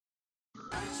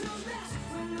Live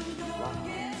from the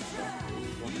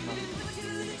 100th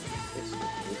edition of the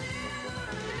Financial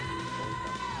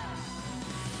Showdown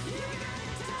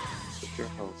with your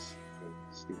host, King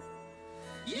Steve.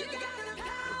 And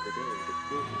today, the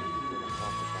King is going to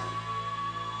talk about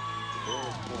a very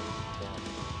important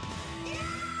topic,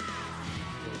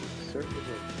 whether certain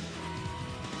women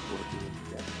were being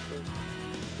desperate to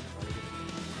try to get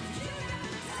attention.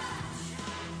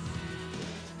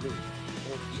 It's me,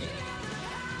 King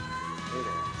It is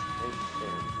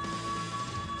 8:30.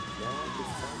 Now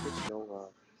just time to show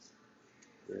up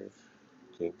with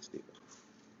King Steve.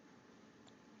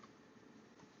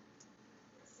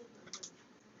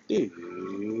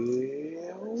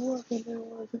 Yeah, welcome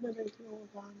everyone to the next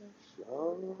on the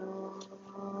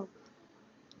show.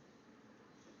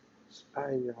 I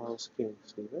am your host, King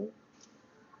Stephen,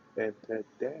 and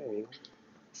today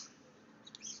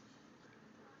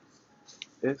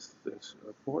is this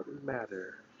important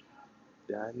matter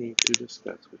that I need to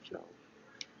discuss with y'all.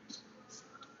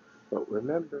 But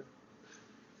remember,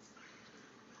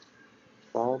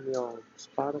 follow me on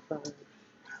Spotify,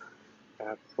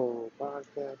 Apple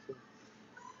Podcasts,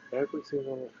 every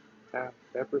single app,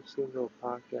 every single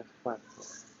podcast platform.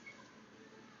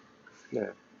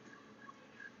 Now,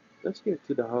 let's get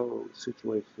to the whole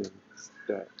situation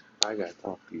that I got to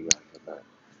talk to you guys about.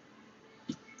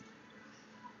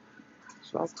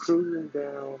 So I'm cruising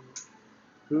down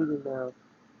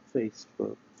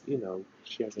Facebook,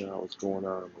 checking out what's going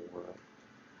on in the world,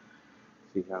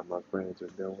 see how my friends are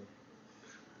doing.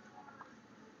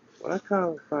 When I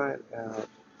kind of find out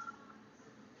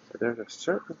that there's a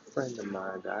certain friend of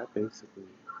mine that who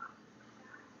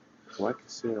I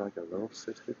consider like a little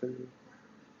sister to me,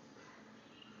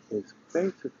 is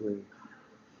basically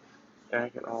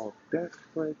acting all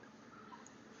desperate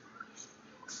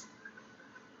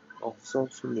on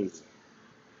social media.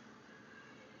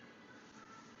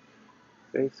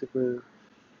 Basically,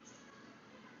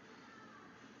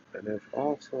 and there's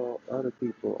also other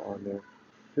people on there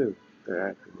too. They're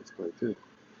acting this way too.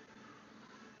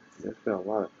 There's been a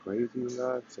lot of crazy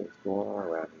nonsense going on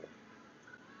around here.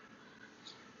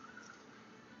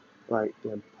 Like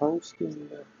them posting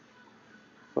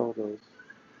photos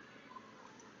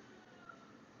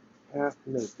half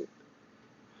naked,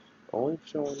 only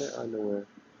showing their underwear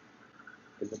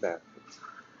in the bathroom.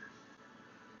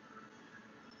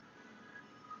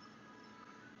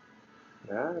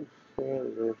 Now I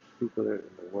understand there's people that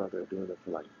in the world that are doing it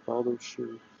for like photo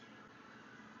shoots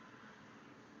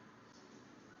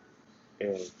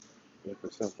and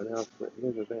for something else, but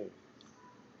here's the thing.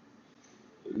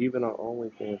 Even on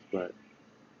OnlyFans, but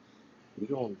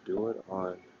you're gonna do it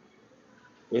on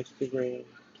Instagram,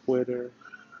 Twitter,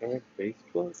 and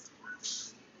Facebook.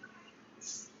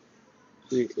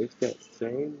 See, it's that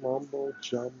same mumbo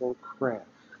jumbo crap.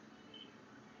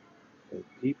 And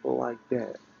people like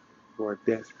that who are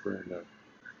desperate enough,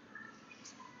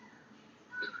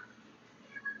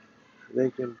 they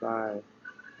can buy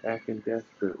acting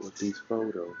desperate with these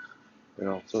photos and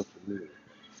on social media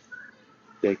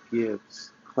that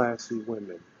gives classy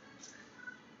women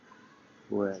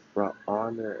who have brought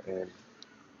honor and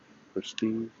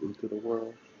prestige into the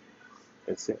world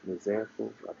and set an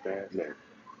example of bad name.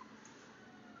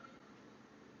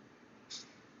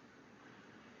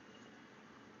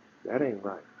 That ain't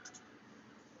right.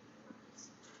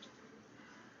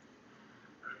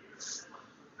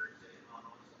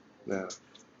 Now,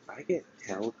 I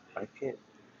can't,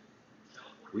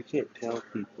 we can't tell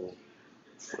people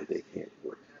what they can't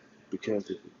do. Because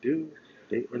if we do,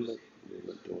 they end up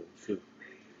doing it too.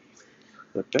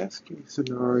 The best case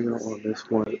scenario on this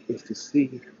one is to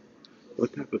see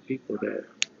what type of people that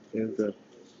ends up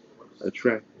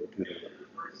attracting to them.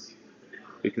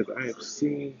 Because I've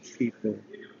seen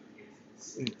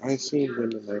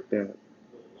women like that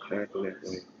acting that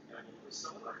way.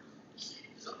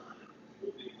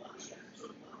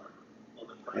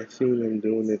 I've seen them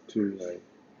doing it to like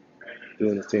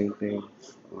doing the same thing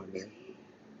on there,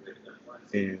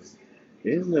 and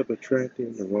they end up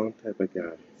attracting the wrong type of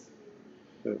guys,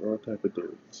 the wrong type of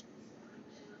dudes.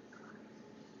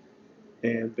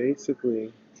 And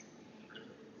basically,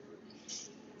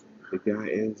 the guy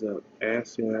ends up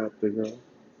asking out the girl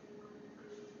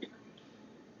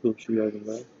who she doesn't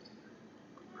like.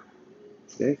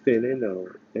 Next thing they know,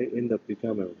 they end up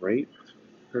becoming raped,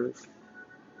 hurt,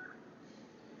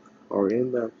 or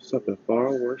end up something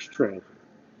far worse tragic.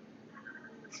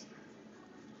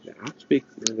 Now, I'm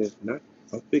speaking of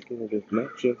this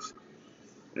not just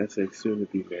as a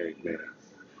soon-to-be married man.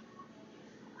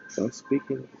 So I'm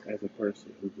speaking as a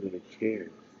person who really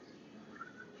cares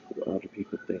what other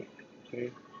people think.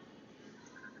 Okay?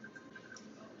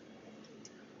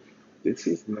 This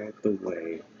is not the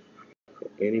way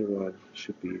that anyone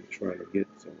should be trying to get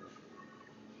somewhere.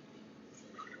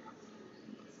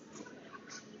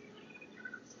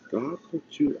 God put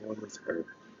you on this earth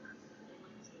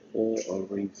for a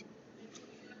reason,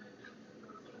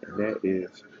 and that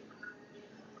is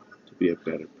to be a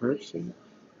better person,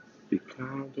 be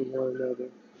kind to one another,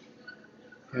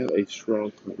 have a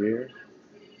strong career,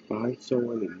 find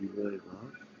someone that you really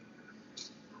love.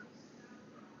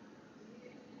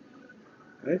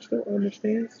 I just don't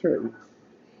understand certain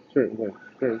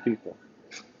people.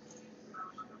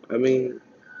 I mean,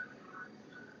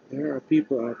 there are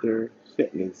people out there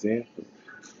setting examples,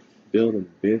 building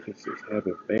businesses,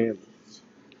 having families,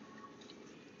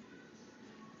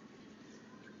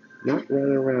 not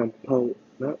running around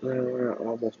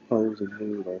almost posing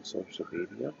nude on social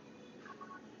media.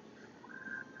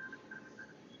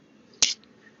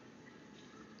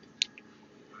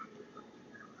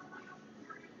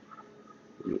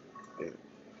 You, and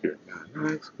you're not in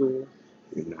high school,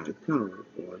 you're not in college,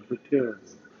 going for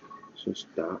terrorism. So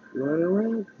stop running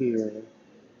around here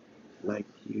like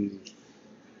you,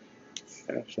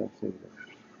 how shall I say that?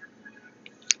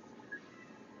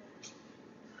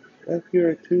 Like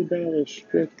you're a $2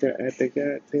 stripper at the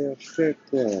goddamn strip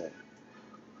club.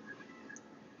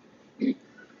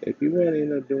 If you want to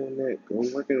end up doing that, go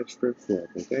work at a strip club,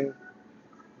 okay?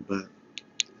 But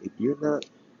if you're not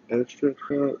at a strip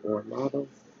club or a model,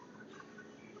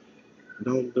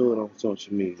 don't do it on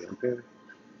social media, okay?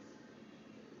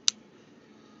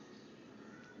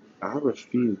 I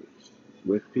refuse,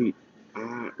 repeat,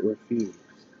 I refuse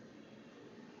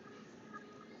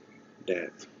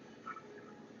that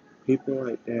people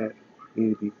like that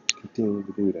need to be continuing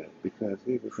to do that. Because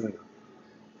here's the thing,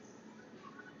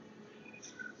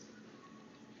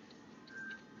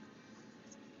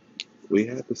 we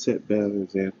have to set better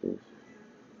examples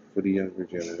for the younger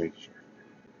generation.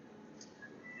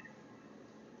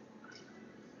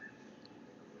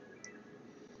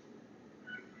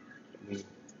 I mean,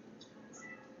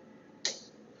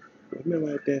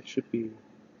 women like that should be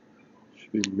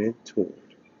mentored,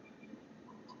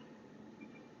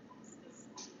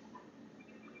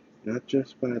 not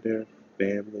just by their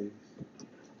families,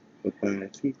 but by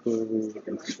people who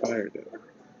inspire them.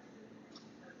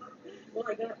 Well,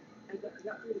 I got through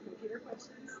the computer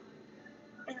questions,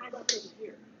 and I got over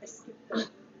here. I skipped them,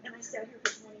 and I sat here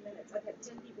for 20 minutes. I've had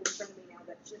 10 people in front of me now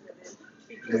that shouldn't have been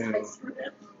because I screwed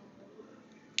up.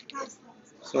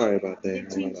 Sorry about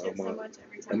that.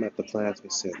 I'm at the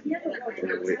plasma center. I'm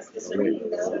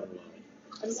waiting a long line.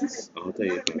 I'll tell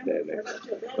you about that next.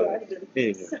 But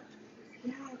anyway.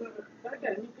 Yeah, I've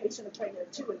got a new patient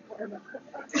appointment too in Parma.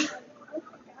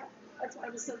 That's why I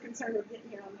was so concerned with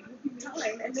getting here on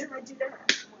time, and then I do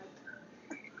that.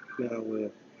 Now,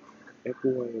 with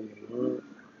everyone in the world,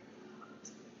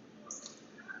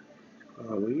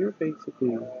 when you're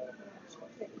basically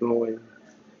going,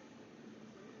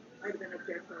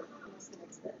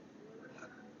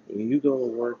 when you go to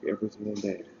work every single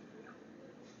day,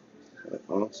 and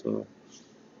also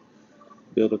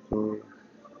build a career,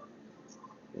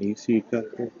 and you see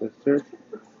customer service,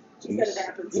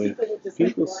 when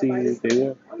people see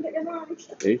you,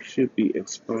 they should be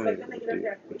inspired with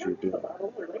what you're doing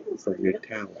from your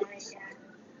talents,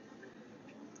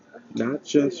 not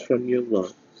just from your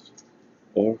looks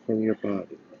or from your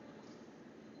body.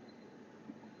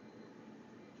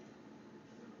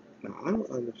 Now, I don't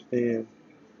understand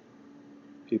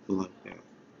people like that.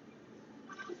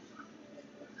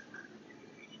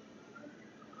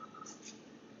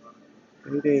 I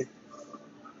mean,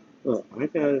 look, I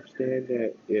can understand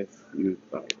that if you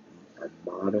like a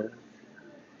model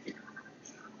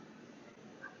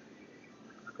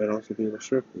and also being a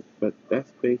stripper, but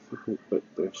that's basically. But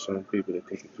there's some people that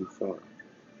take it too far.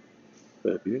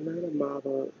 But if you're not a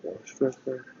model or a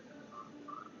stripper,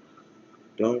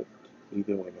 don't be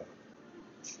doing that.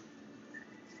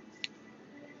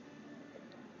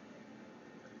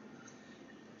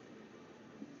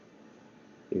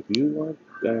 If you want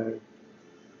to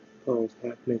post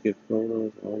half naked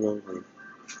photos all over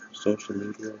social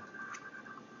media,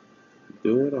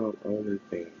 do it on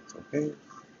OnlyFans, okay?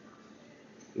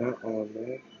 Not on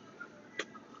that.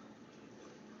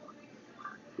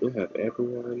 You'll have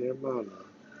everyone and their mama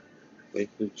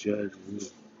basically judge you.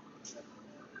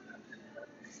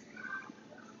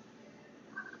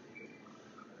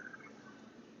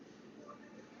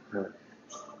 Because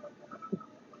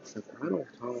I don't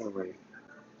tolerate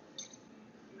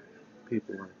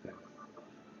people like that.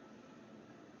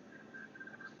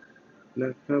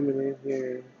 Not coming in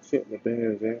here, setting a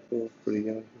bad example for the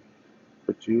young,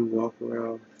 but you walk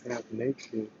around half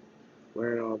naked,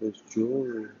 wearing all this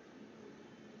jewelry,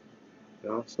 It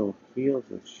also heals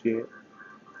and shit.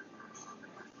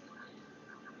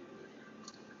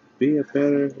 Be a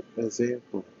better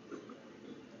example.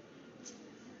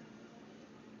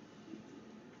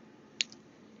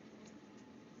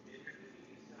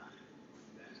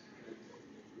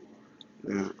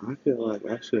 Now, I feel like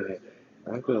I should have,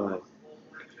 I feel like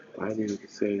I need to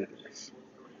say this.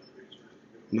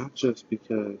 Not just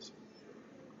because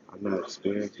I'm not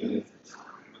experiencing it,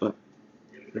 but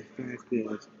the fact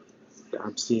is,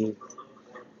 I'm seeing,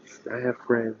 I have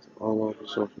friends all over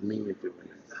social media doing it.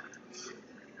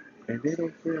 And they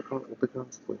don't care about what the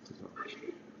consequences are.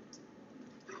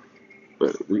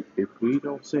 But if we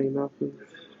don't say nothing,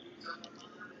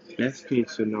 best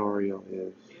case scenario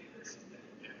is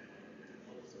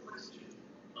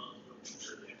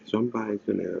somebody's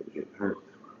gonna end up getting hurt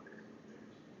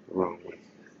the wrong way.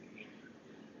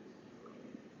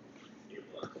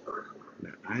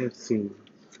 Now, I have seen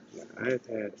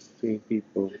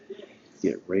people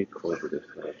get raped over this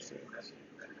nonsense.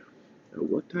 Now,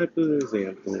 what type of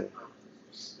example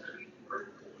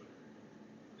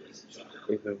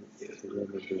is a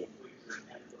woman doing?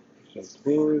 Some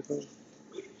tourism.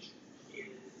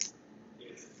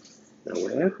 Now,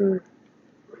 whenever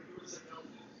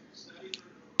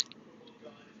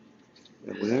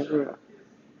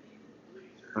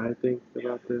I think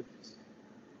about this,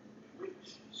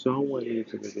 someone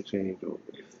needs to make a change over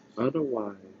it.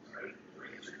 Otherwise,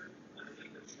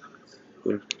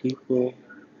 there's people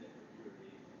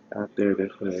out there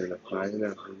that's going to end up finding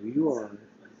out who you are,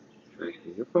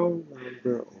 tracking your phone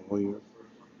number or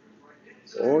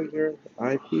your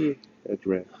IP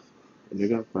address, and they're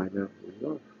going to find out who you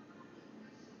are.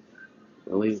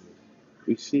 Believe me,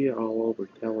 we see it all over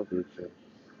television,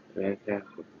 and that's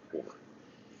happened before.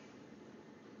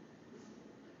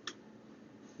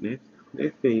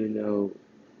 Next thing you know,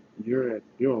 you're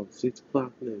on 6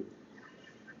 o'clock news.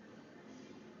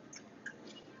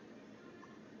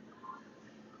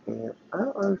 And I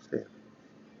don't understand.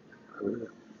 I mean,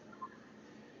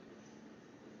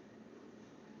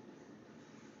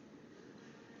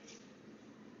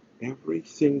 every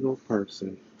single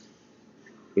person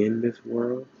in this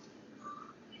world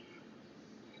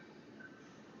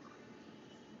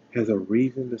has a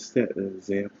reason to set an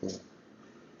example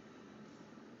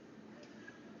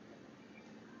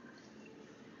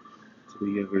to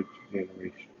the younger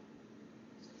generation.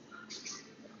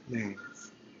 Now,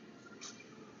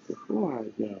 before I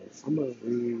go, I'm gonna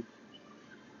read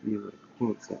you a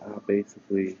quote that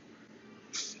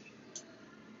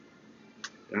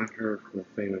I heard from a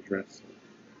famous wrestler.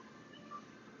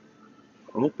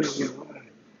 Open your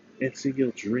eyes and see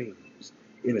your dreams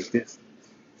in a distance.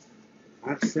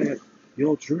 I said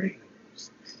your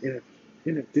dreams in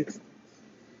a distance.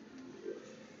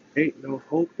 Ain't no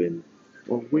hoping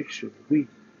or wishing we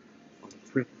are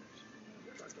privileged.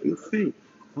 You think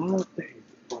all things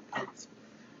are possible.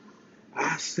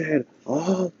 I said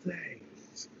all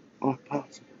things are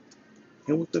possible.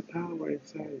 And with the power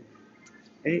inside of you,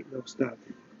 ain't no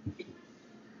stopping.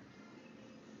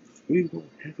 We won't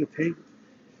hesitate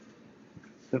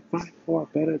to fight for a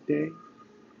better day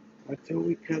until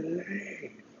we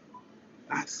claim.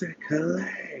 I said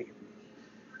claim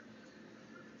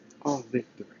our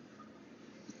victory.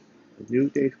 A new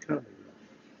day's coming.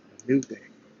 A new day.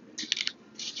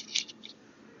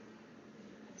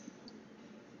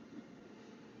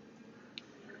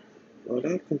 Well,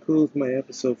 that concludes my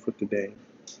episode for today.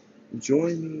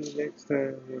 Join me next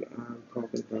time when I'm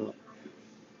talking about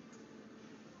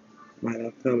my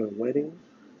upcoming wedding.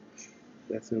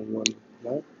 That's in 1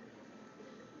 month.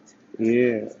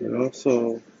 Yeah, and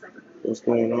also what's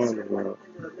going on in the world.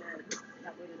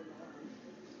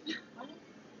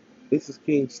 This is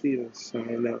King Stevens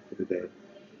signing out for today.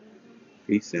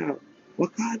 Peace out.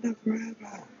 Wakanda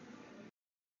forever.